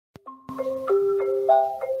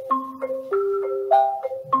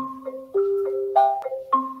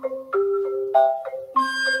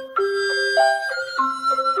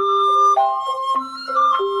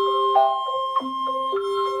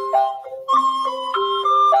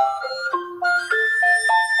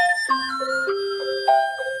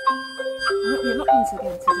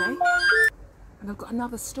Again today, and I've got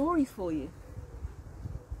another story for you,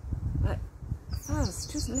 but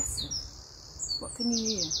first just listen. What can you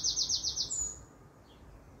hear?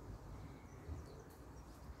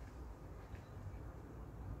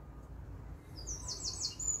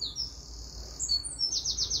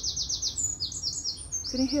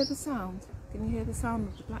 Can you hear the sound? Can you hear the sound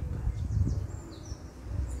of the blackbird?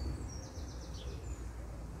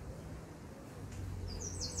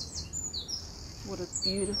 What a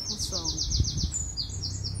beautiful song.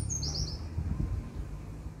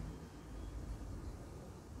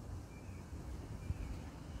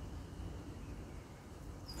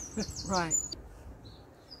 Right.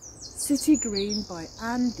 City Green by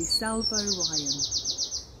DyAnne Disalvo Ryan.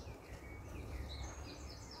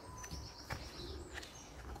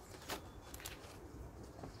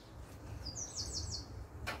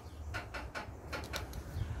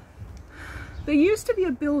 There used to be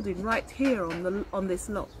a building right here on this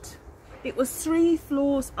lot. It was 3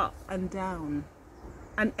 floors up and down.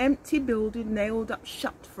 An empty building nailed up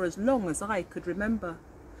shut for as long as I could remember.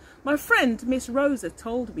 My friend Miss Rosa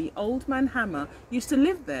told me Old Man Hammer used to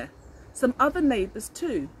live there. Some other neighbours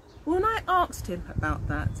too. When I asked him about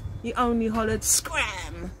that, he only hollered,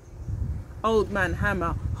 "Scram!" Old Man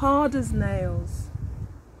Hammer, hard as nails.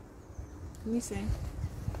 Can you see?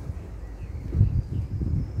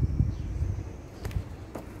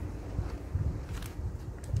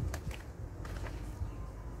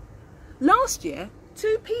 Last year,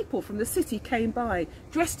 2 people from the city came by,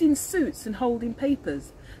 dressed in suits and holding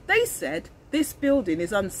papers. They said, "This building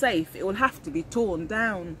is unsafe, it will have to be torn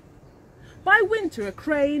down." By winter, a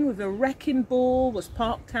crane with a wrecking ball was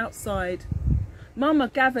parked outside. Mama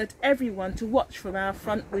gathered everyone to watch from our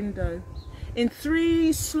front window. In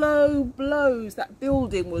 3 slow blows, that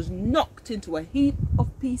building was knocked into a heap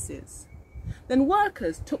of pieces. Then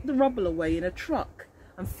workers took the rubble away in a truck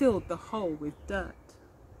and filled the hole with dirt.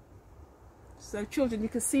 So children, you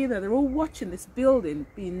can see there, they're all watching this building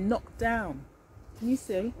being knocked down. Can you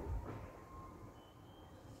see?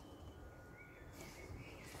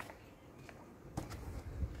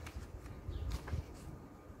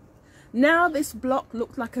 Now this block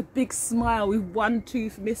looked like a big smile with 1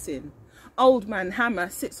 tooth missing. Old Man Hammer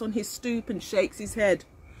sits on his stoop and shakes his head.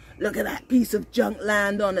 "Look at that piece of junk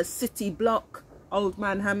land on a city block," Old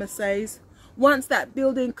Man Hammer says. "Once that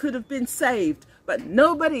building could have been saved, but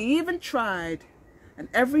nobody even tried. And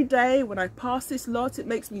every day when I pass this lot, it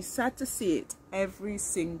makes me sad to see it every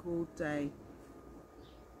single day."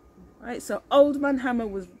 Right, so Old Man Hammer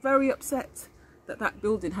was very upset that that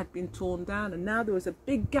building had been torn down, and now there was a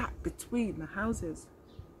big gap between the houses.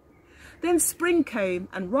 Then spring came,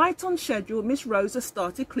 and right on schedule, Miss Rosa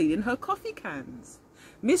started cleaning her coffee cans.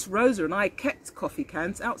 Miss Rosa and I kept coffee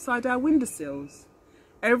cans outside our windowsills.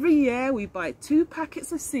 Every year we buy 2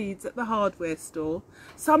 packets of seeds at the hardware store,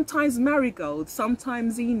 sometimes marigolds,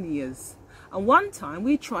 sometimes zinnias. And one time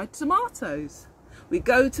we tried tomatoes. We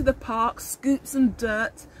go to the park, scoop some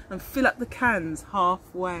dirt and fill up the cans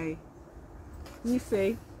halfway. You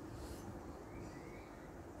see?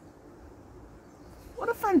 What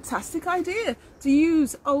a fantastic idea to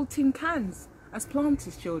use old tin cans as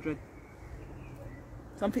planters, children.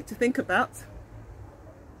 Something to think about.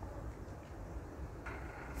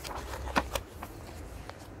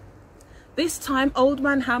 This time Old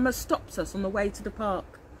Man Hammer stops us on the way to the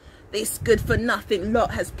park. "This good-for-nothing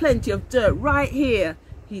lot has plenty of dirt right here,"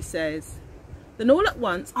 he says. Then all at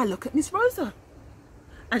once I look at Miss Rosa,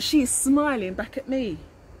 and she's smiling back at me.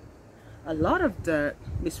 "A lot of dirt,"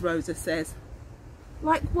 Miss Rosa says.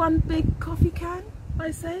 "Like 1 big coffee can?"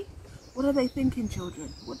 I say. What are they thinking,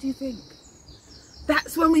 children? What do you think?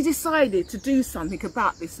 That's when we decided to do something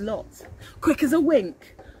about this lot. Quick as a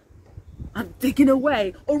wink, I'm digging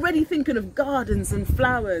away, already thinking of gardens and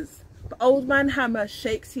flowers. But Old Man Hammer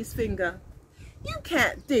shakes his finger. "You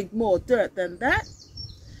can't dig more dirt than that.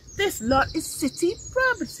 This lot is city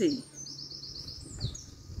property."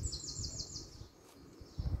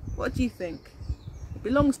 What do you think? It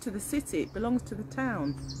belongs to the city, it belongs to the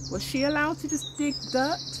town. Was she allowed to just dig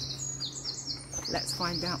dirt? Let's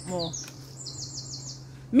find out more.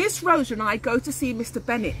 Miss Rosa and I go to see Mr.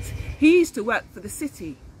 Bennett. He used to work for the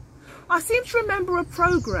city. "I seem to remember a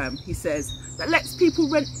programme," he says, "that lets people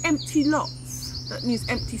rent empty lots." That means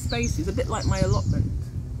empty spaces, a bit like my allotment.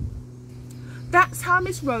 That's how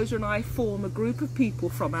Miss Rosa and I form a group of people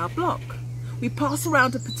from our block. We pass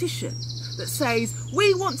around a petition that says,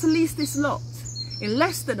 we want to lease this lot. In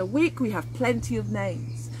less than a week, we have plenty of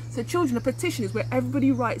names. So children, a petition is where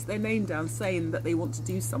everybody writes their name down saying that they want to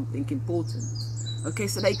do something important. Okay,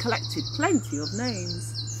 so they collected plenty of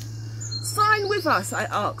names. Sign with us, I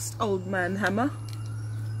asked Old Man Hammer.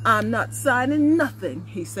 I'm not signing nothing,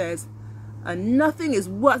 he says. And nothing is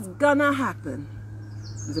what's gonna happen.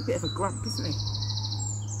 He's a bit of a grump, isn't he?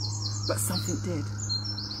 But something did.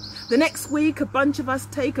 The next week, a bunch of us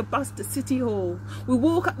take a bus to City Hall. We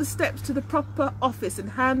walk up the steps to the proper office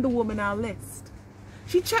and hand the woman our list.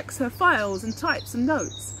 She checks her files and types some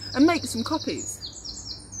notes and makes some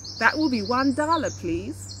copies. That will be $1,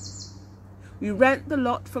 please. We rent the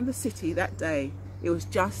lot from the city that day. It was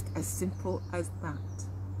just as simple as that.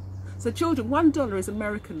 So children, $1 is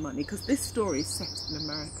American money because this story is set in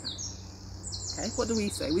America. Okay, what do we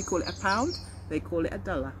say? We call it a pound, they call it a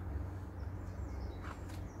dollar.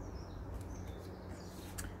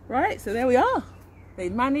 Right, so there we are. They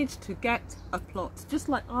managed to get a plot, just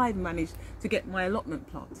like I've managed to get my allotment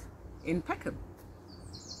plot in Peckham.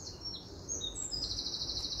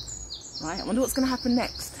 Right, I wonder what's going to happen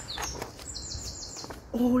next.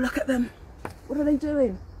 Oh, look at them. What are they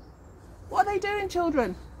doing? What are they doing,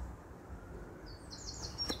 children?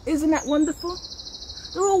 Isn't that wonderful?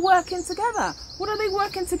 They're all working together. What are they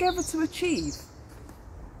working together to achieve?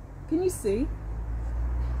 Can you see?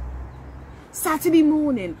 Saturday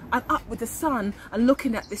morning, I'm up with the sun and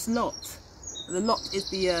looking at this lot. The lot is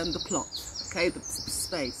the plot, okay, the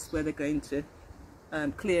space where they're going to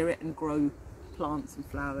clear it and grow plants and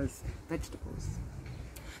flowers, vegetables.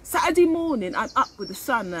 Saturday morning, I'm up with the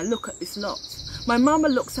sun and I look at this lot. My mama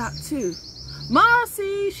looks out too.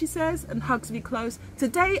 Marcy, she says, and hugs me close.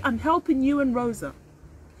 Today I'm helping you and Rosa.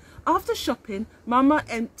 After shopping, Mama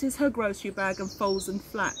empties her grocery bag and folds them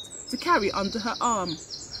flat to carry under her arm.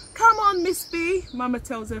 Come on, Miss B, Mama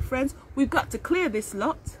tells her friends, we've got to clear this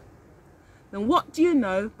lot. Then what do you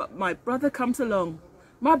know, but my brother comes along.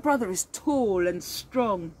 My brother is tall and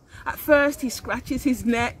strong. At first he scratches his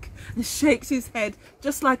neck and shakes his head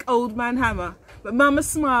just like Old Man Hammer. But Mama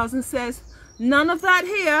smiles and says, none of that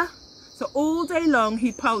here. So all day long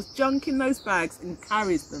he piles junk in those bags and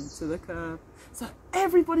carries them to the curb. So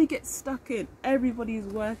everybody gets stuck in. Everybody is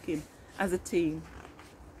working as a team.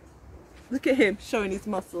 Look at him showing his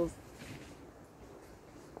muscles.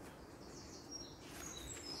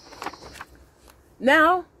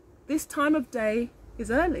 Now, this time of day is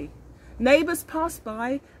early. Neighbours pass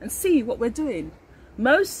by and see what we're doing.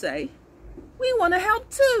 Most say, we want to help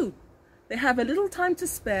too. They have a little time to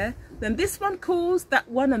spare. Then this one calls that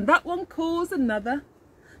one and that one calls another.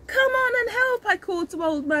 Come on and help, I call to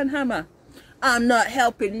Old Man Hammer. I'm not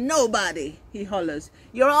helping nobody, he hollers.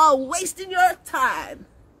 You're all wasting your time.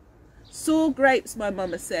 Sour grapes, my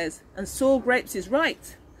mama says, and sour grapes is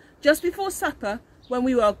right. Just before supper, when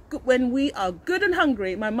we are good and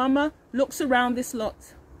hungry, my mama looks around this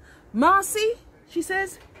lot. Marcy, she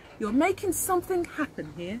says, you're making something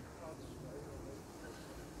happen here.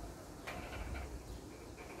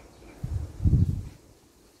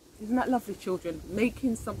 Isn't that lovely, children?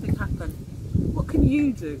 Making something happen. What can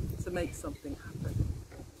you do to make something happen?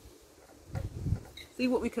 See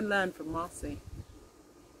what we can learn from Marcy.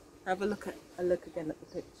 Have a look again at the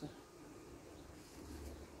picture.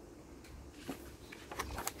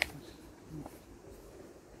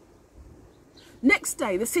 Next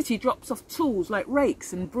day, the city drops off tools like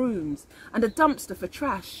rakes and brooms and a dumpster for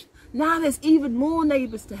trash. Now there's even more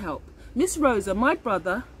neighbours to help. Miss Rosa, my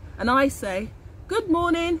brother, and I say, good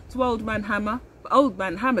morning to Old Man Hammer, but Old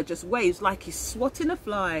Man Hammer just waves like he's swatting a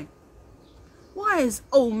fly. Why is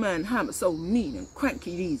Old Man Hammer so mean and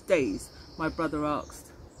cranky these days? My brother asked.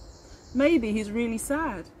 Maybe he's really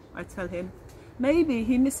sad, I tell him. Maybe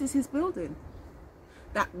he misses his building.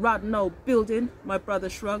 That rotten old building, my brother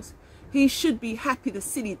shrugs. He should be happy the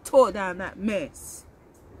city tore down that mess.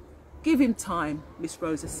 Give him time, Miss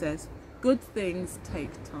Rosa says. Good things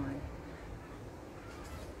take time.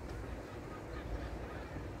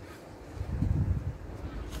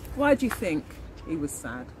 Why do you think he was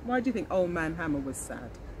sad? Why do you think Old Man Hammer was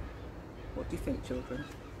sad? What do you think, children?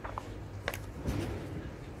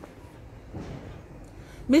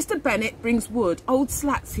 Mr. Bennett brings wood, old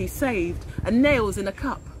slats he saved, and nails in a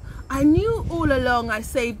cup. I knew all along I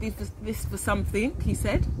saved this for something, he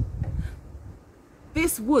said.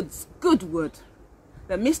 This wood's good wood.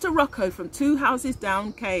 Then Mr. Rocco from 2 houses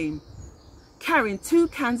down came, carrying 2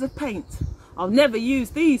 cans of paint. I'll never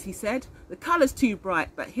use these, he said. The colour's too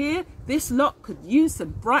bright, but here, this lot could use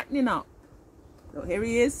some brightening up. So here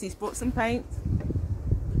he is, he's brought some paint.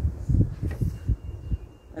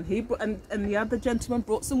 and and the other gentleman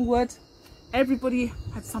brought some wood. Everybody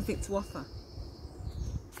had something to offer.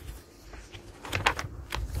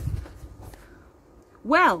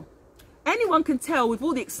 Well, anyone can tell with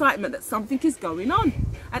all the excitement that something is going on,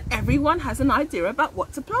 and everyone has an idea about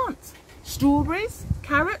what to plant. Strawberries,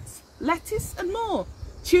 carrots, lettuce and more.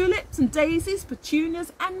 Tulips and daisies,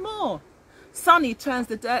 petunias and more. Sonny turns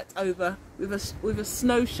the dirt over with a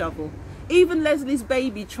snow shovel. Even Leslie's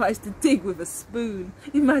baby tries to dig with a spoon.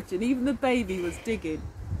 Imagine, even the baby was digging.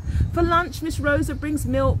 For lunch, Miss Rosa brings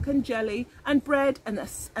milk and jelly and bread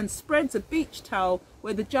and spreads a beach towel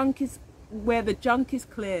where the junk is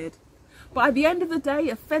cleared. By the end of the day,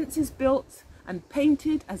 a fence is built and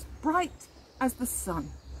painted as bright as the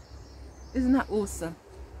sun. Isn't that awesome?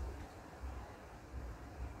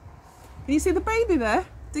 Can you see the baby there,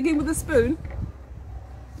 digging with a spoon?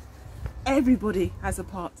 Everybody has a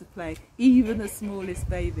part to play, even the smallest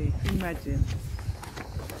baby. Imagine.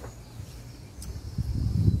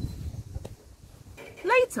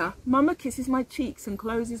 Later, Mama kisses my cheeks and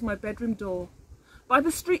closes my bedroom door. By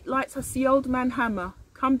the street lights, I see old man Hammer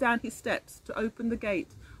come down his steps to open the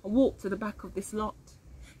gate and walk to the back of this lot.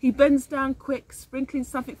 He bends down quick, sprinkling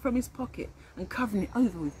something from his pocket and covering it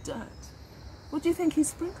over with dirt. What do you think he's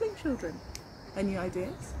sprinkling, children? Any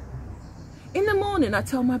ideas? In the morning, I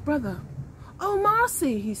tell my brother, "Oh,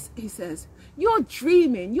 Marcy," he says, "you're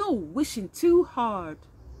dreaming, you're wishing too hard."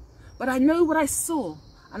 But I know what I saw,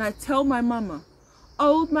 and I tell my mama,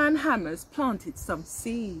 old man Hammer's planted some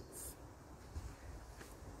seeds.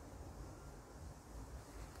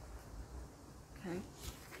 Okay.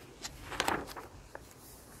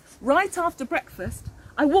 Right after breakfast,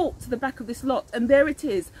 I walk to the back of this lot, and there it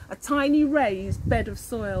is, a tiny raised bed of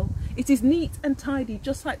soil. It is neat and tidy,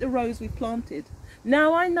 just like the rows we planted.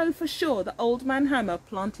 Now I know for sure that old man Hammer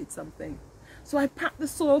planted something. So I pack the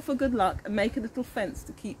soil for good luck and make a little fence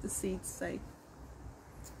to keep the seeds safe.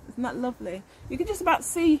 Isn't that lovely? You can just about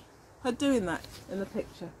see her doing that in the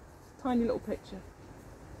picture. Tiny little picture.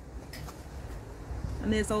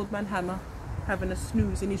 And there's old man Hammer having a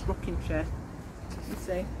snooze in his rocking chair. You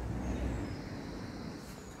see?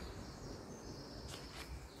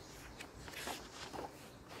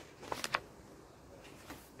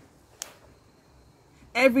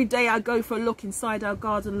 Every day I go for a look inside our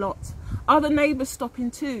garden lot. Other neighbours stop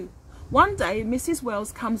in too. One day Mrs.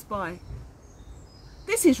 Wells comes by.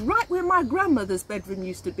 "This is right where my grandmother's bedroom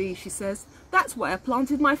used to be," she says. "That's why I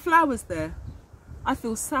planted my flowers there." I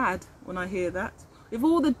feel sad when I hear that. With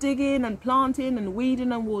all the digging and planting and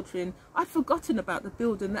weeding and watering, I'd forgotten about the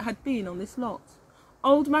building that had been on this lot.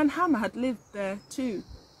 Old man Hammer had lived there too.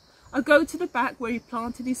 I go to the back where he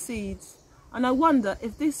planted his seeds, and I wonder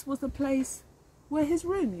if this was the place where his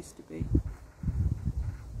room used to be.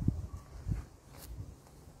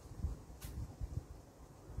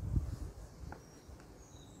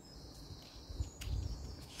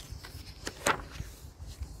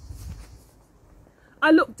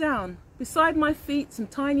 I look down. Beside my feet, some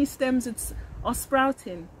tiny stems are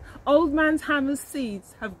sprouting. Old man Hammer's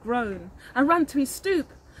seeds have grown. I run to his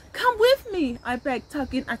stoop. "Come with me," I beg,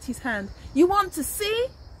 tugging at his hand. "You want to see?"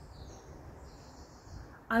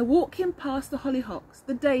 I walk him past the hollyhocks,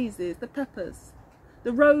 the daisies, the peppers,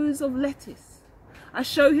 the rows of lettuce. I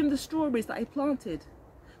show him the strawberries that I planted.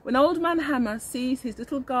 When old man Hammer sees his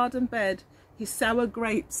little garden bed, his sour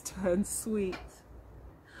grapes turn sweet.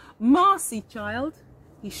 "Marcy, child,"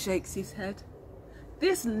 he shakes his head,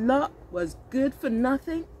 "this lot was good for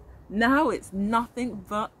nothing. Now it's nothing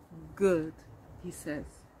but good," he says.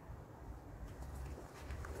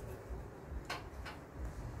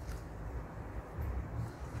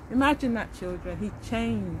 Imagine that, children. He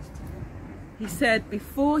changed. He said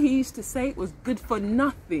before he used to say it was good for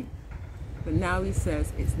nothing, but now he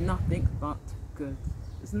says it's nothing but good.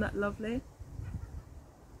 Isn't that lovely?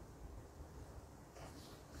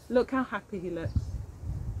 Look how happy he looks.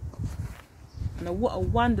 And what a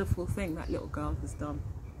wonderful thing that little girl has done.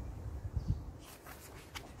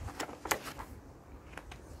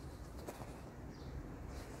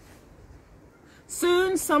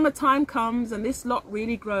 Soon summertime comes and this lot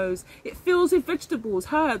really grows. It fills with vegetables,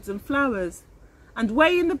 herbs and flowers. And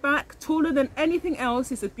way in the back, taller than anything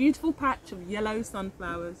else, is a beautiful patch of yellow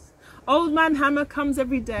sunflowers. Old man Hammer comes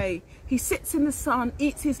every day. He sits in the sun,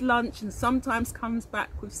 eats his lunch and sometimes comes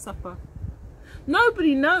back with supper.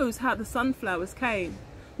 Nobody knows how the sunflowers came.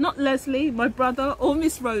 Not Leslie, my brother, or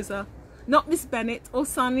Miss Rosa. Not Miss Bennett or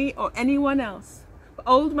Sonny or anyone else. But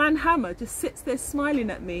old man Hammer just sits there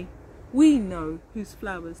smiling at me. We know whose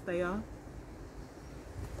flowers they are.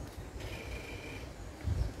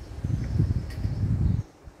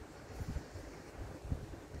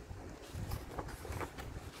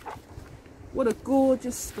 What a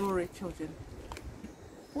gorgeous story, children.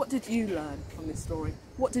 What did you learn from this story?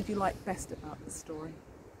 What did you like best about the story?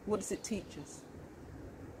 What does it teach us?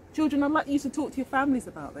 Children, I'd like you to talk to your families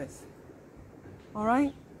about this. All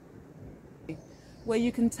right? Where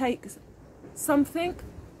you can take something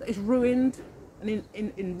that is ruined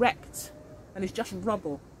and wrecked and is just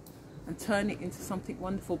rubble and turn it into something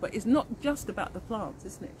wonderful. But it's not just about the plants,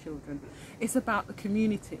 isn't it, children? It's about the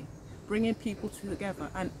community, bringing people together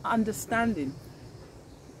and understanding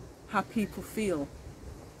how people feel,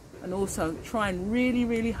 and also trying really,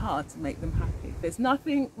 really hard to make them happy. There's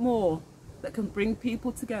nothing more that can bring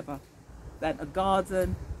people together than a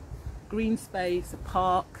garden, green space, a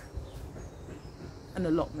park, an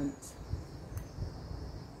allotment.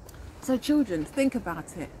 So children, think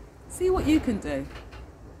about it. See what you can do.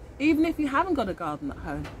 Even if you haven't got a garden at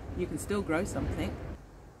home, you can still grow something.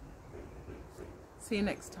 See you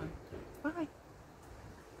next time.